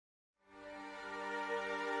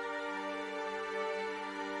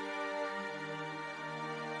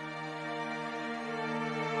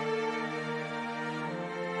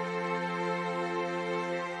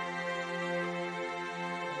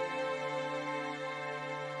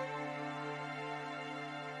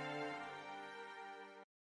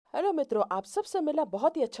Hello मित्रों, आप सबसे मिला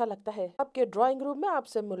बहुत ही अच्छा लगता है। आपके ड्राइंग रूम में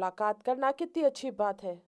आपसे मुलाकात करना कितनी अच्छी बात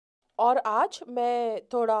है। और आज मैं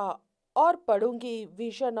थोड़ा और पढ़ूंगी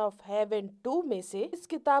विजन ऑफ हेवन 2 में से। इस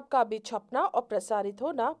किताब का भी छपना और प्रसारित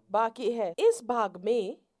होना बाकी है इस भाग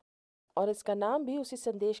में। और इसका नाम भी उसी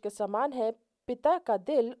संदेश के समान है, पिता का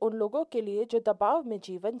दिल उन लोगों के लिए जो दबाव में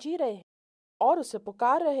जीवन जी रहे हैं और उसे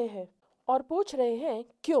पुकार रहे हैं और पूछ रहे हैं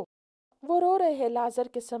क्यों। वो रो रहे हैं लाजर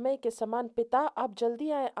के समय के समान, पिता आप जल्दी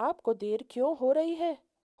आए, आपको देर क्यों हो रही है।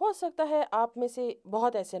 हो सकता है आप में से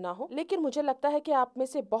बहुत ऐसे ना हो, लेकिन मुझे लगता है कि आप में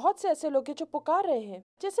से बहुत से ऐसे लोग हैं जो पुकार रहे हैं,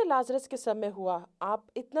 जैसे लाजरस के समय हुआ, आप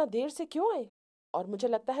इतना देर से क्यों आए। और मुझे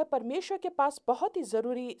लगता है परमेश्वर के पास बहुत ही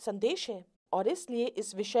जरूरी संदेश है, और इसलिए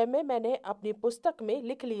इस विषय में मैंने अपनी पुस्तक में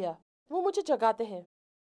लिख लिया। वो मुझे जगाते हैं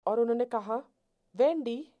और उन्होंने कहा,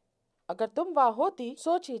 वेंडी अगर तुम वहाँ होती,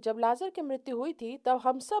 सोचिए जब लाजर की मृत्यु हुई थी तब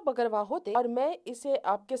हम सब अगर वहाँ होते और मैं इसे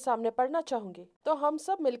आपके सामने पढ़ना चाहूंगी, तो हम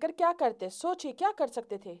सब मिलकर क्या करते। सोचिए क्या कर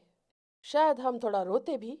सकते थे। शायद हम थोड़ा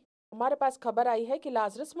रोते भी। हमारे पास खबर आई है कि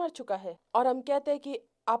लाजरस मर चुका है और हम कहते हैं कि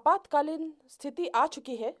आपातकालीन स्थिति आ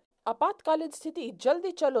चुकी है। आपातकालीन स्थिति,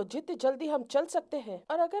 जल्दी चलो, जितनी जल्दी हम चल सकते हैं।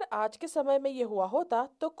 और अगर आज के समय में ये हुआ होता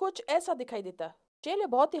तो कुछ ऐसा दिखाई देता। चेले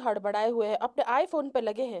बहुत ही हड़बड़ाए हुए हैं, अपने आईफोन पे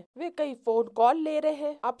लगे हैं। वे कई फोन कॉल ले रहे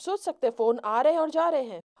हैं। आप सोच सकते हैं, फोन आ रहे हैं और जा रहे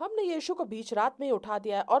हैं। हमने यीशु को बीच रात में ही उठा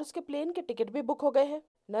दिया है और उसके प्लेन के टिकट भी बुक हो गए हैं।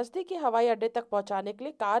 नजदीकी हवाई अड्डे तक पहुंचाने के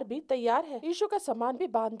लिए कार भी तैयार है। यीशु का सामान भी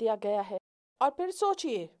बांध दिया गया है। और फिर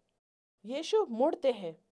सोचिए, यीशु मुड़ते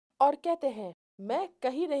हैं और कहते हैं, मैं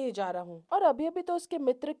कहीं नहीं जा रहा हूँ। और अभी अभी तो उसके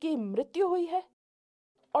मित्र की मृत्यु हुई है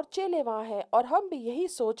और चेले वहाँ है। और हम भी यही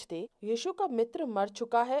सोचते, यीशु का मित्र मर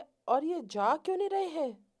चुका है और ये जा क्यों नहीं रहे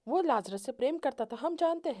हैं। वो लाजरस से प्रेम करता था, हम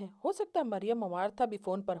जानते हैं। हो सकता है मरियम और मार्था भी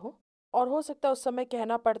फोन पर हो, और हो सकता है उस समय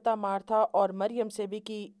कहना पड़ता मार्था और मरियम से भी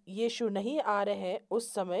कि यीशु नहीं आ रहे हैं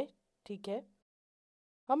उस समय। ठीक है,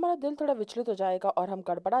 हमारा दिल थोड़ा विचलित हो जाएगा और हम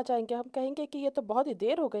गड़बड़ा जाएंगे। हम कहेंगे कि ये तो बहुत ही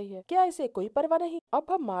देर हो गई है, क्या इसे कोई परवाह नहीं। अब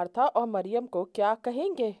हम मार्था और मरियम को क्या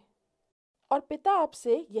कहेंगे। और पिता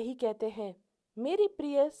आपसे यही कहते हैं, मेरी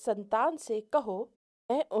प्रिय संतान से कहो,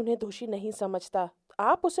 मैं उन्हें दोषी नहीं समझता।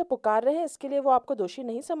 आप उसे पुकार रहे हैं, इसके लिए वो आपको दोषी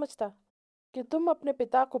नहीं समझता। कि तुम अपने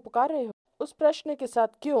पिता को पुकार रहे हो उस प्रश्न के साथ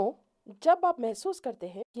क्यों, जब आप महसूस करते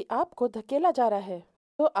हैं कि आपको धकेला जा रहा है,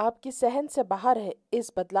 तो आपकी सहन से बाहर है।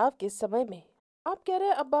 इस बदलाव के समय में आप कह रहे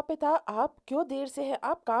हैं, अब्बा पिता आप क्यों देर से हैं,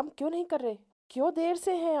 आप काम क्यों नहीं कर रहे, क्यों देर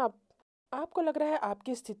से हैं आप। आपको लग रहा है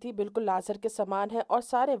आपकी स्थिति बिल्कुल लाजर के समान है और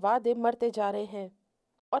सारे वादे मरते जा रहे हैं,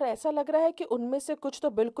 और ऐसा लग रहा है कि उनमें से कुछ तो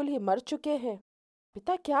बिल्कुल ही मर चुके हैं।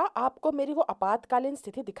 पिता क्या आपको मेरी वो आपातकालीन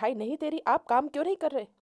स्थिति दिखाई नहीं दे रही, आप काम क्यों नहीं कर रहे।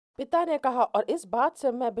 पिता ने कहा, और इस बात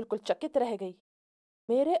से मैं बिल्कुल चकित रह गई।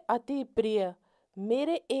 मेरे अति प्रिय,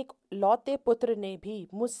 मेरे एक लौते पुत्र ने भी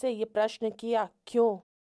मुझसे ये प्रश्न किया क्यों,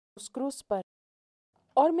 उस क्रूस पर।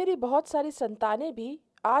 और मेरी बहुत सारी संतानें भी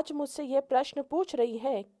आज मुझसे यह प्रश्न पूछ रही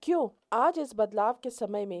हैं क्यों, आज इस बदलाव के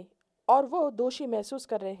समय में, और वो दोषी महसूस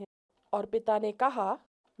कर रहे हैं। और पिता ने कहा,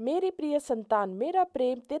 मेरी प्रिय संतान, मेरा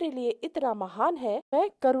प्रेम तेरे लिए इतना महान है, मैं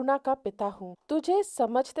करुणा का पिता हूँ। तुझे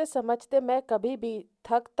समझते समझते मैं कभी भी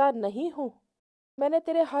थकता नहीं हूँ। मैंने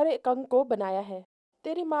तेरे हर एक अंग को बनाया है।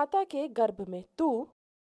 तेरी माता के गर्भ में तू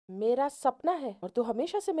मेरा सपना है और तू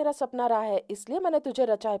हमेशा से मेरा सपना रहा है, इसलिए मैंने तुझे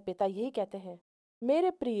रचा है। पिता यही कहते हैं, मेरे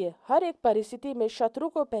प्रिय, हर एक परिस्थिति में शत्रु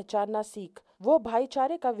को पहचानना सीख। वो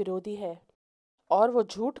भाईचारे का विरोधी है और वो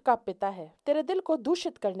झूठ का पिता है, तेरे दिल को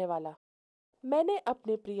दूषित करने वाला। मैंने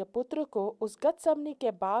अपने प्रिय पुत्र को उस गत्समनी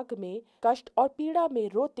के बाग में कष्ट और पीड़ा में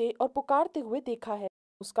रोते और पुकारते हुए देखा है।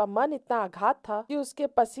 उसका मन इतना आघात था कि उसके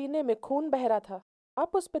पसीने में खून बह रहा था।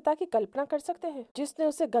 आप उस पिता की कल्पना कर सकते हैं जिसने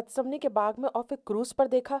उसे गत्समनी के बाग में और फिर क्रूस पर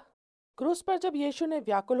देखा। क्रूस पर जब यीशु ने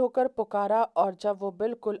व्याकुल होकर पुकारा और जब वो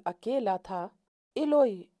बिल्कुल अकेला था,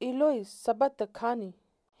 इलोई इलोई सबत खानी,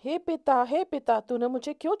 हे पिता तूने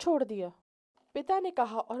मुझे क्यों छोड़ दिया। पिता ने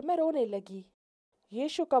कहा और मैं रोने लगी।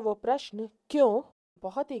 यीशु का वो प्रश्न क्यों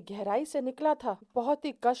बहुत ही गहराई से निकला था, बहुत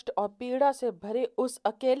ही कष्ट और पीड़ा से भरे उस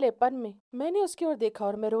अकेलेपन में। मैंने उसकी ओर देखा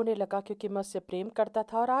और मैं रोने लगा, क्योंकि मैं उससे प्रेम करता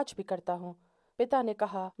था और आज भी करता हूँ। पिता ने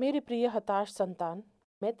कहा, मेरी प्रिय हताश संतान,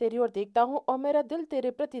 मैं तेरी ओर देखता हूँ और मेरा दिल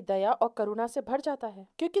तेरे प्रति दया और करुणा से भर जाता है,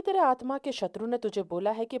 क्योंकि तेरे आत्मा के शत्रु ने तुझे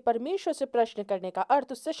बोला है कि परमेश्वर से प्रश्न करने का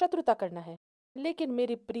अर्थ उससे शत्रुता करना है। लेकिन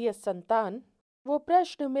मेरी प्रिय संतान, वो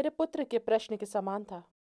प्रश्न मेरे पुत्र के प्रश्न के समान था।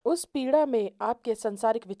 उस पीड़ा में आपके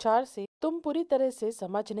सांसारिक विचार से तुम पूरी तरह से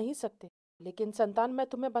समझ नहीं सकते। लेकिन संतान, मैं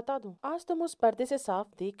तुम्हें बता दूं, आज तुम उस पर्दे से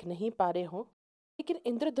साफ देख नहीं पा रहे हो, लेकिन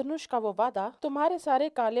इंद्रधनुष का वो वादा तुम्हारे सारे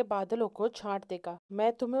काले बादलों को छांट देगा।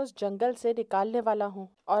 मैं तुम्हें उस जंगल से निकालने वाला हूँ।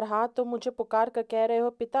 और हाँ, तुम मुझे पुकार कर कह रहे हो,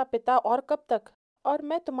 पिता पिता और कब तक। और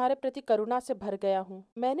मैं तुम्हारे प्रति करुणा से भर गया हूँ।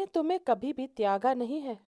 मैंने तुम्हें कभी भी त्यागा नहीं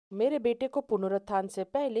है। मेरे बेटे को पुनरुत्थान से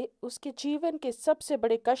पहले उसके जीवन के सबसे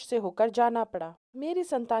बड़े कष्ट से होकर जाना पड़ा। मेरी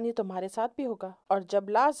संतान ये तुम्हारे साथ भी होगा। और जब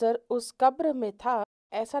लाजर उस कब्र में था,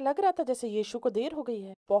 ऐसा लग रहा था जैसे यीशु को देर हो गई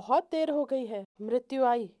है, बहुत देर हो गई है। मृत्यु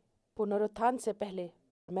आई पुनरुत्थान से पहले।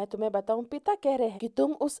 मैं तुम्हें बताऊं, पिता कह रहे हैं कि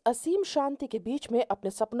तुम उस असीम शांति के बीच में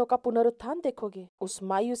अपने सपनों का पुनरुत्थान देखोगे, उस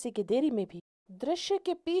मायूसी की देरी में भी। दृश्य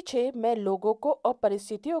के पीछे मैं लोगों को और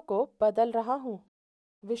परिस्थितियों को बदल रहा हूँ।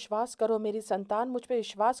 विश्वास करो मेरी संतान, मुझ पे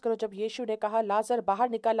विश्वास करो। जब यीशु ने कहा लाजर बाहर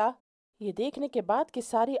निकला, ये देखने के बाद कि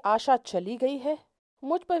सारी आशा चली गई है,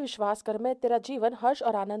 मुझ पर विश्वास कर, मैं तेरा जीवन हर्ष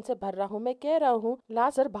और आनंद से भर रहा हूँ। मैं कह रहा हूँ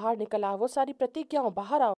लाजर बाहर निकल आओ, वो सारी प्रतिज्ञाओं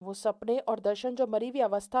बाहर आओ, वो सपने और दर्शन जो मरी हुई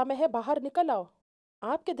अवस्था में है बाहर निकल आओ।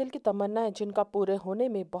 आपके दिल की तमन्नाएं जिनका पूरे होने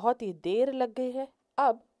में बहुत ही देर लग गई है,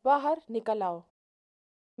 अब बाहर निकल आओ।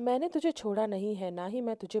 मैंने तुझे छोड़ा नहीं है, ना ही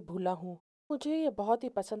मैं तुझे भूला हूँ। मुझे ये बहुत ही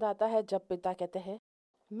पसंद आता है जब पिता कहते हैं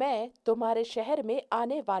मैं तुम्हारे शहर में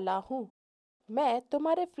आने वाला हूँ, मैं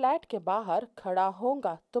तुम्हारे फ्लैट के बाहर खड़ा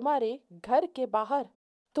होऊंगा, तुम्हारे घर के बाहर,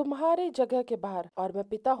 तुम्हारे जगह के बाहर, और मैं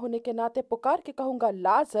पिता होने के नाते पुकार के कहूंगा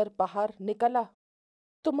लाजर बाहर निकला।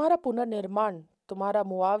 तुम्हारा पुनर्निर्माण, तुम्हारा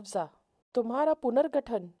मुआवजा, तुम्हारा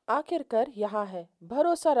पुनर्गठन आखिरकार यहाँ है।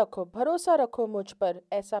 भरोसा रखो मुझ पर,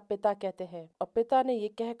 ऐसा पिता कहते हैं। और पिता ने ये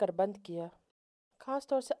कहकर बंद किया। खास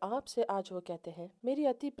तौर से आपसे आज वो कहते हैं मेरी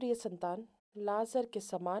अति प्रिय संतान, लाजर के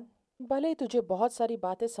समान, भले ही तुझे बहुत सारी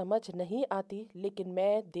बातें समझ नहीं आती, लेकिन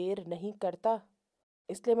मैं देर नहीं करता।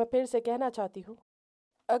 इसलिए मैं फिर से कहना चाहती हूँ,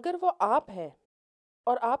 अगर वो आप है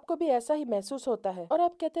और आपको भी ऐसा ही महसूस होता है और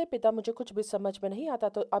आप कहते हैं पिता मुझे कुछ भी समझ में नहीं आता,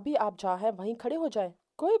 तो अभी आप जहाँ हैं वहीं खड़े हो जाएं।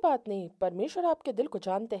 कोई बात नहीं, परमेश्वर आपके दिल को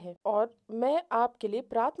जानते हैं और मैं आपके लिए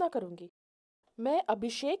प्रार्थना करूंगी। मैं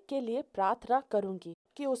अभिषेक के लिए प्रार्थना करूंगी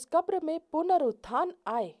कि उस कब्र में पुनरुत्थान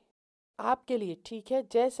आए आपके लिए, ठीक है,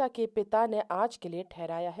 जैसा कि पिता ने आज के लिए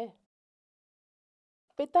ठहराया है।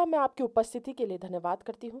 पिता, मैं आपकी उपस्थिति के लिए धन्यवाद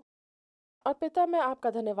करती हूँ। और पिता, मैं आपका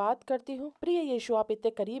धन्यवाद करती हूँ। प्रिय यीशु, आप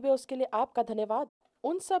इतने करीब है, उसके लिए आपका धन्यवाद।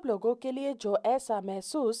 उन सब लोगों के लिए जो ऐसा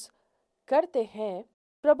महसूस करते हैं,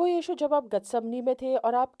 प्रभु यीशु, जब आप गतसमनी में थे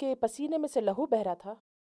और आपके पसीने में से लहू बह रहा था,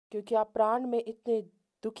 क्योंकि आप प्राण में इतने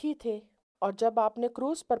दुखी थे, और जब आपने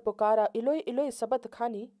क्रूस पर पुकारा इलोई इलोई सबत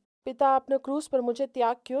खानी, पिता आपने क्रूस पर मुझे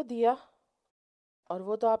त्याग क्यों दिया? और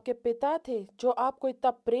वो तो आपके पिता थे जो आपको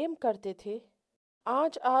इतना प्रेम करते थे।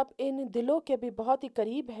 आज आप इन दिलों के भी बहुत ही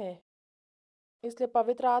करीब है। इसलिए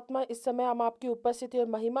पवित्र आत्मा, इस समय हम आपकी उपस्थिति और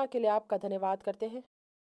महिमा के लिए आपका धन्यवाद करते हैं।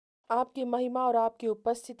 आपकी महिमा और आपकी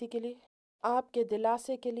उपस्थिति के लिए, आपके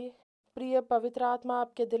दिलासे के लिए। प्रिय पवित्र आत्मा,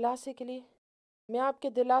 आपके दिलासे के लिए मैं आपके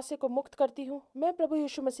दिलासे को मुक्त करती हूँ। मैं प्रभु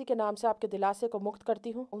यीशु मसीह के नाम से आपके दिलासे को मुक्त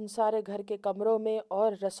करती हूँ, उन सारे घर के कमरों में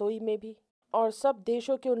और रसोई में भी, और सब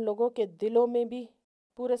देशों के उन लोगों के दिलों में भी,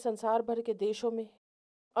 पूरे संसार भर के देशों में।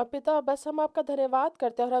 और पिता, बस हम आपका धन्यवाद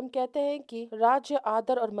करते हैं और हम कहते हैं कि राज्य,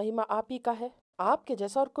 आदर और महिमा आप ही का है, आपके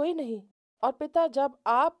जैसा और कोई नहीं। और पिता, जब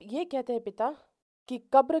आप ये कहते हैं पिता कि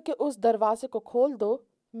कब्र के उस दरवाजे को खोल दो,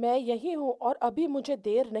 मैं यही हूँ और अभी मुझे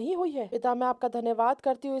देर नहीं हुई है। पिता, मैं आपका धन्यवाद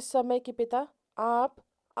करती हूँ इस समय कि पिता आप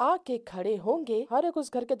आके खड़े होंगे हर एक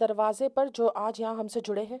उस घर के दरवाजे पर जो आज यहाँ हमसे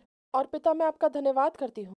जुड़े हैं। और पिता, मैं आपका धन्यवाद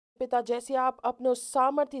करती हूँ पिता, जैसे आप अपने उस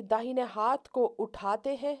सामर्थी दाहिने हाथ को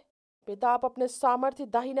उठाते हैं, पिता आप अपने सामर्थी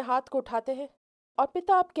दाहिने हाथ को उठाते हैं और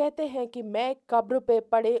पिता आप कहते हैं कि मैं कब्र पे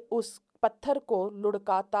पड़े उस पत्थर को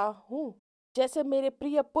लुढ़काता हूँ, जैसे मेरे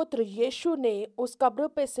प्रिय पुत्र यीशु ने उस कब्र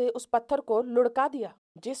पे से उस पत्थर को लुढ़का दिया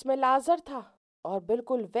जिसमें लाजर था। और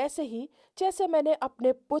बिल्कुल वैसे ही जैसे मैंने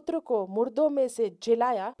अपने पुत्र को मुर्दों में से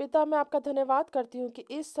जिलाया, पिता मैं आपका धन्यवाद करती हूँ कि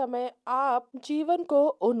इस समय आप जीवन को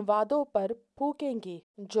उन वादों पर फूकेंगी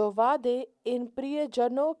जो वादे इन प्रिय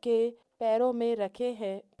जनों के पैरों में रखे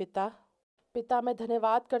हैं। पिता मैं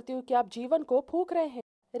धन्यवाद करती हूँ कि आप जीवन को फूक रहे हैं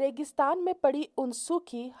रेगिस्तान में पड़ी उन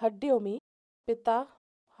सूखी हड्डियों में। पिता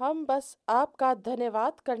हम बस आपका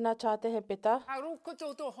धन्यवाद करना चाहते हैं पिता।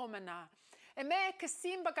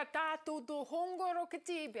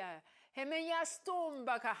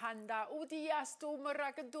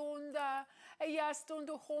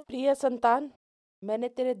 प्रिय संतान, मैंने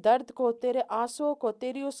तेरे दर्द को, तेरे आंसुओं को,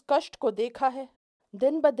 तेरी उस कष्ट को देखा है।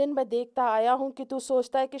 दिन ब दिन मैं देखता आया हूँ कि तू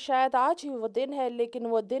सोचता है कि शायद आज ही वो दिन है, लेकिन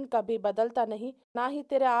वो दिन कभी बदलता नहीं। ना ही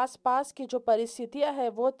तेरे आसपास की जो परिस्थितियां हैं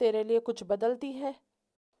वो तेरे लिए कुछ बदलती है।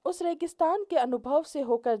 उस रेगिस्तान के अनुभव से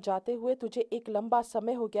होकर जाते हुए तुझे एक लंबा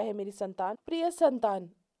समय हो गया है मेरी संतान। प्रिय संतान,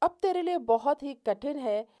 अब तेरे लिए बहुत ही कठिन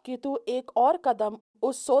है कि तू एक और कदम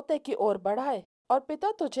उस सोते की ओर बढ़ाए। और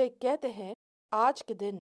पिता तुझे कहते हैं आज के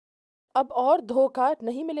दिन अब और धोखा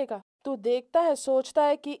नहीं मिलेगा। तू देखता है, सोचता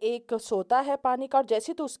है कि एक सोता है पानी का, और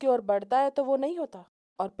जैसे तू उसकी ओर बढ़ता है तो वो नहीं होता।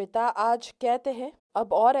 और पिता आज कहते हैं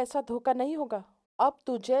अब और ऐसा धोखा नहीं होगा। अब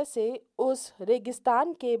तू जैसे उस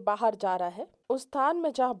रेगिस्तान के बाहर जा रहा है, उस स्थान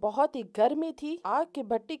में जहाँ बहुत ही गर्मी थी, आग की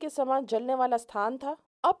भट्टी के समान जलने वाला स्थान था।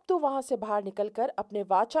 अब तू वहां से बाहर निकलकर अपने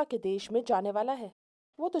वाचा के देश में जाने वाला है।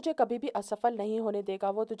 वो तुझे कभी भी असफल नहीं होने देगा,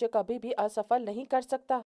 वो तुझे कभी भी असफल नहीं कर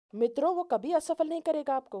सकता। मित्रों, वो कभी असफल नहीं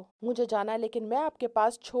करेगा आपको। मुझे जाना है, लेकिन मैं आपके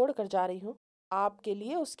पास छोड़ कर जा रही हूँ आपके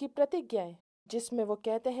लिए उसकी प्रतिज्ञाएं, जिसमें वो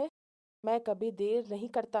कहते हैं, मैं कभी देर नहीं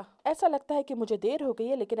करता। ऐसा लगता है कि मुझे देर हो गई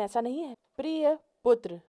है, लेकिन ऐसा नहीं है। प्रिय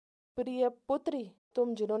पुत्र, प्रिय पुत्री,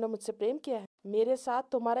 तुम जिन्होंने मुझसे प्रेम किया है, मेरे साथ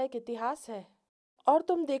तुम्हारा एक इतिहास है। और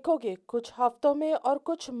तुम देखोगे कुछ हफ्तों में और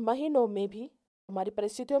कुछ महीनों में भी तुम्हारी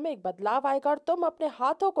परिस्थितियों में एक बदलाव आएगा और तुम अपने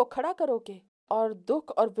हाथों को खड़ा करोगे और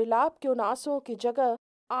दुख और विलाप के उन आंसुओं की जगह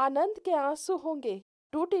आनंद के आंसू होंगे।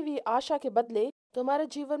 टूटी हुई आशा के बदले तुम्हारे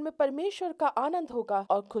जीवन में परमेश्वर का आनंद होगा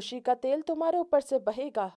और खुशी का तेल तुम्हारे ऊपर से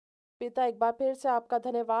बहेगा। पिता, एक बार फिर से आपका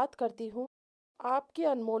धन्यवाद करती हूँ आपकी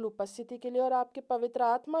अनमोल उपस्थिति के लिए और आपके पवित्र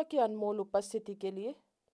आत्मा की अनमोल उपस्थिति के लिए।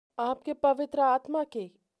 आपके पवित्र आत्मा के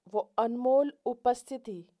वो अनमोल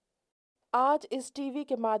उपस्थिति आज इस टीवी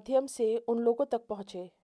के माध्यम से उन लोगों तक पहुँचे।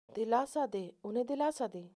 दिलासा दे, उन्हें दिलासा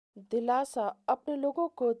दे, दिलासा, अपने लोगों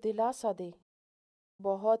को दिलासा दे।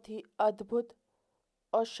 बहुत ही अद्भुत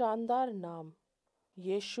और शानदार नाम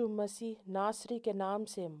यीशु मसीह नासरी के नाम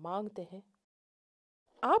से मांगते हैं।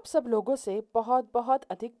 आप सब लोगों से बहुत बहुत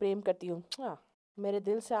अधिक प्रेम करती हूँ। मेरे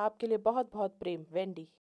दिल से आपके लिए बहुत बहुत प्रेम, वेंडी।